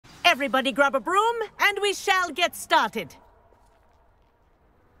Everybody grab a broom, and we shall get started.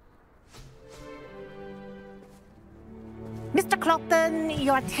 Mr. Clopton,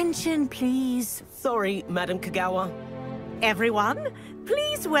 your attention, please. Sorry, Madam Kogawa. Everyone,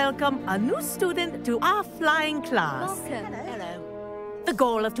 please welcome a new student to our flying class. Welcome. Hello. The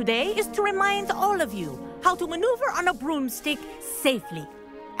goal of today is to remind all of you how to maneuver on a broomstick safely,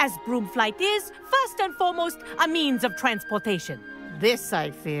 as broom flight is, first and foremost, a means of transportation. This, I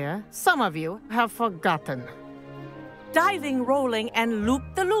fear, some of you have forgotten. Diving, rolling, and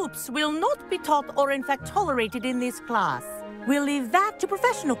loop-the-loops will not be taught or in fact tolerated in this class. We'll leave that to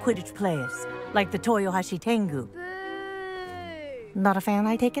professional Quidditch players, like the Toyohashi Tengu. Boo! Not a fan,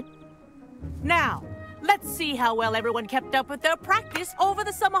 I take it? Now, let's see how well everyone kept up with their practice over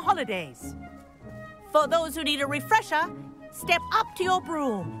the summer holidays. For those who need a refresher, step up to your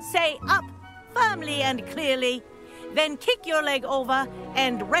broom, say up firmly and clearly, then kick your leg over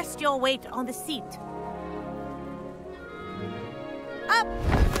and rest your weight on the seat. Up!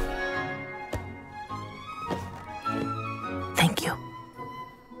 Thank you.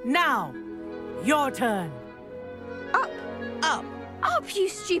 Now, your turn. Up! Up! Up, you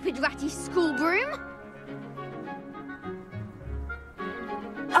stupid ratty school broom!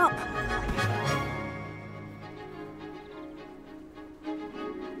 Up!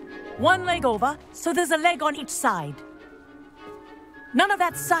 One leg over, so there's a leg on each side. None of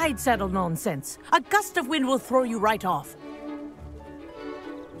that side saddle nonsense. A gust of wind will throw you right off.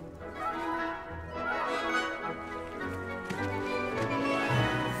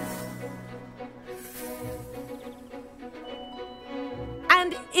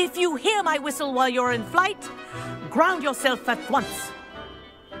 And if you hear my whistle while you're in flight, ground yourself at once.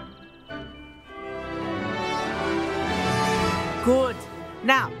 Good.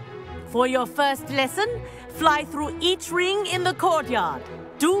 Now, for your first lesson, fly through each ring in the courtyard.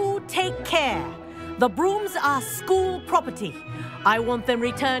 Do take care. The brooms are school property. I want them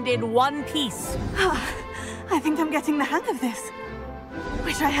returned in one piece. I think I'm getting the hang of this.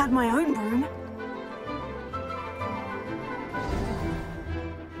 Wish I had my own broom.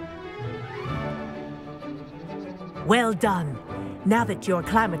 Well done. Now that you're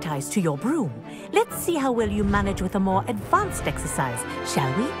acclimatized to your broom, let's see how well you manage with a more advanced exercise,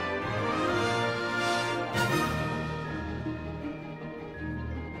 shall we?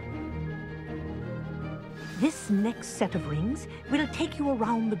 This next set of rings will take you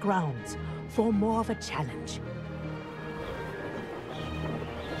around the grounds for more of a challenge.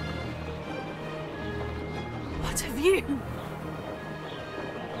 What have you?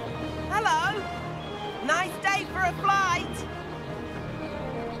 Hello! Nice day for a flight!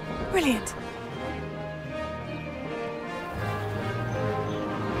 Brilliant.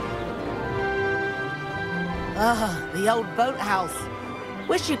 Ah, the old boathouse.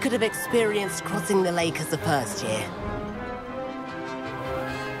 Wish you could have experienced crossing the lake as the first year.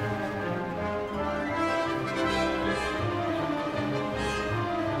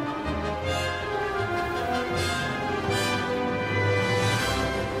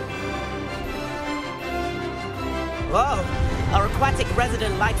 Whoa, our aquatic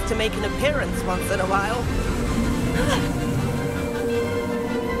resident likes to make an appearance once in a while.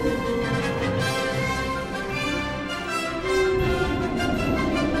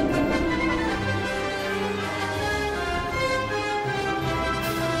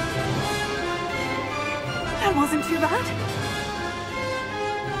 That wasn't too bad.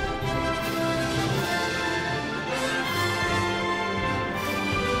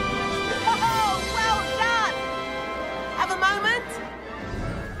 Oh, well done! Have a moment?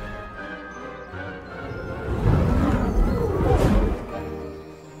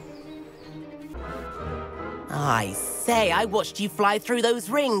 I say, I watched you fly through those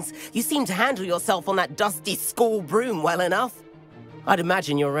rings. You seem to handle yourself on that dusty school broom well enough. I'd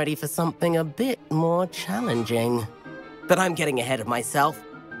imagine you're ready for something a bit more challenging. But I'm getting ahead of myself.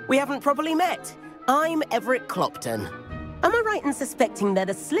 We haven't properly met. I'm Everett Clopton. Am I right in suspecting that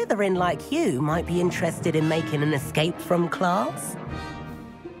a Slytherin like you might be interested in making an escape from class?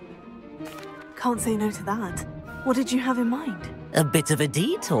 Can't say no to that. What did you have in mind? A bit of a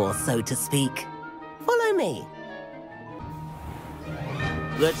detour, so to speak. Follow me.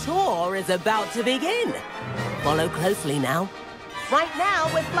 The tour is about to begin. Follow closely now. Right now,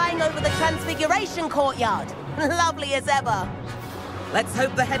 we're flying over the Transfiguration Courtyard. Lovely as ever. Let's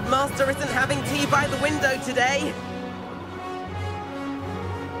hope the headmaster isn't having tea by the window today.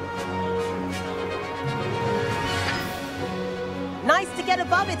 Nice to get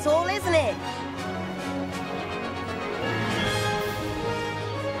above it all, isn't it?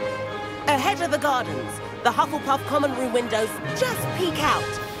 Ahead of the gardens, the Hufflepuff common room windows just peek out.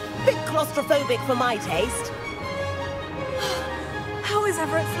 Bit claustrophobic for my taste. How is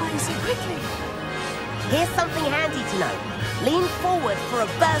Everett flying so quickly? Here's something handy to know. Lean forward for a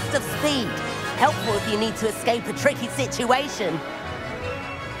burst of speed. Helpful if you need to escape a tricky situation.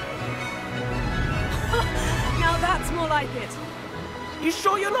 Now that's more like it. You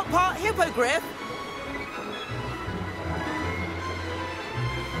sure you're not part hippogriff?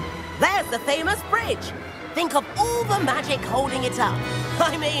 There's the famous bridge. Think of all the magic holding it up.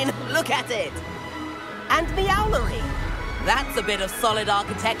 I mean, look at it. And the owlery. That's a bit of solid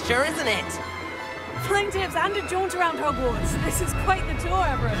architecture, isn't it? Flying tips and a jaunt around Hogwarts. This is quite the tour,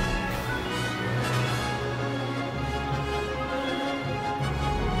 Everett.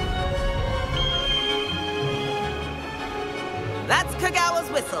 That's Kogawa's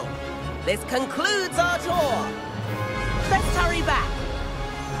whistle. This concludes our tour. Let's hurry back.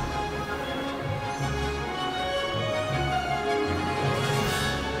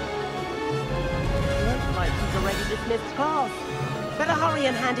 Looks like he's already dismissed class. Better hurry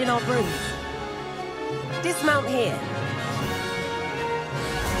and hand in our brooms. Dismount here.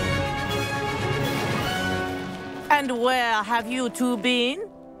 And where have you two been?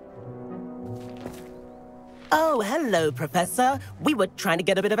 Oh, hello, Professor. We were trying to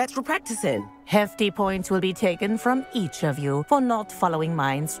get a bit of extra practice in. Hefty points will be taken from each of you for not following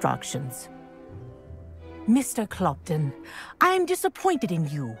my instructions. Mr. Clopton, I'm disappointed in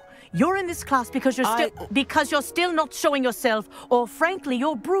you. You're in this class because you're still not showing yourself, or frankly,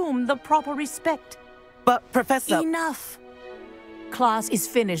 your broom the proper respect. But, Professor... Enough. Class is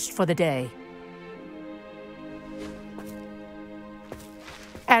finished for the day.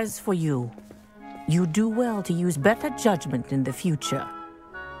 As for you, you do well to use better judgment in the future.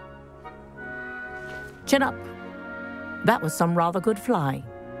 Chin up. That was some rather good flying.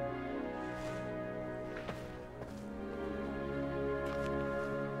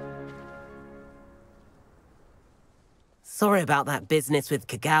 Sorry about that business with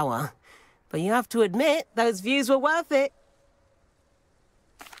Kogawa, but you have to admit, those views were worth it.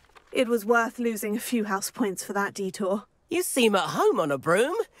 It was worth losing a few house points for that detour. You seem at home on a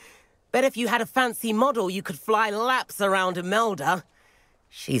broom. Bet if you had a fancy model, you could fly laps around Imelda.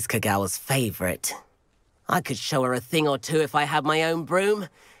 She's Kogawa's favorite. I could show her a thing or two if I had my own broom.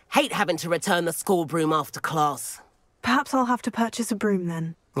 Hate having to return the school broom after class. Perhaps I'll have to purchase a broom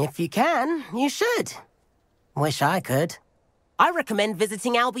then. If you can, you should. Wish I could. I recommend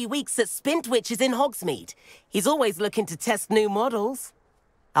visiting Albie Weeks at Spintwitches in Hogsmeade. He's always looking to test new models.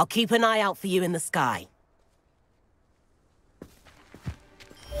 I'll keep an eye out for you in the sky.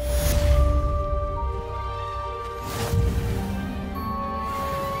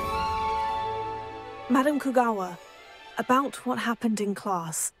 Madam Kogawa, about what happened in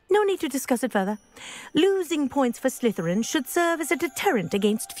class. No need to discuss it further. Losing points for Slytherin should serve as a deterrent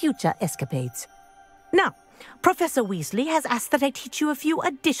against future escapades. Now, Professor Weasley has asked that I teach you a few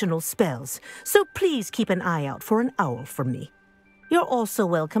additional spells, so please keep an eye out for an owl from me. You're also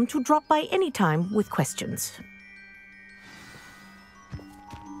welcome to drop by any time with questions.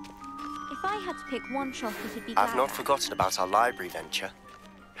 If I had to pick one shot, it'd be... I've not forgotten about our library venture.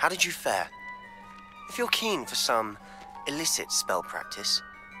 How did you fare? If you're keen for some illicit spell practice,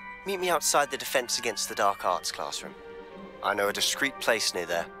 meet me outside the Defense Against the Dark Arts classroom. I know a discreet place near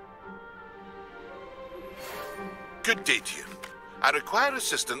there. Good day to you. I require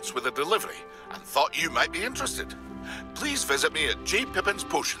assistance with a delivery and thought you might be interested. Please visit me at J. Pippin's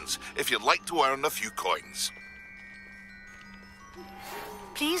Potions if you'd like to earn a few coins.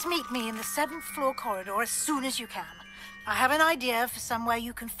 Please meet me in the 7th floor corridor as soon as you can. I have an idea for somewhere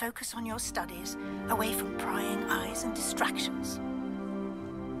you can focus on your studies, away from prying eyes and distractions.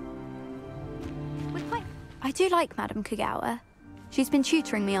 I do like Madam Kogawa. She's been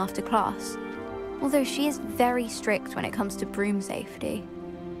tutoring me after class. Although she is very strict when it comes to broom safety.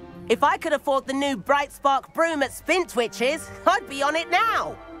 If I could afford the new Bright Spark broom at Spintwitches, I'd be on it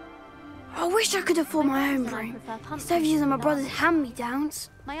now. I wish I could afford my own broom, instead of using my brother's hand-me-downs.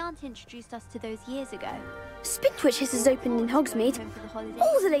 My aunt introduced us to those years ago. Spintwitches has opened in Hogsmeade.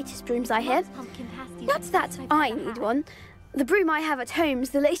 All the latest brooms I have. Not that I need one. The broom I have at home is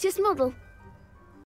the latest model.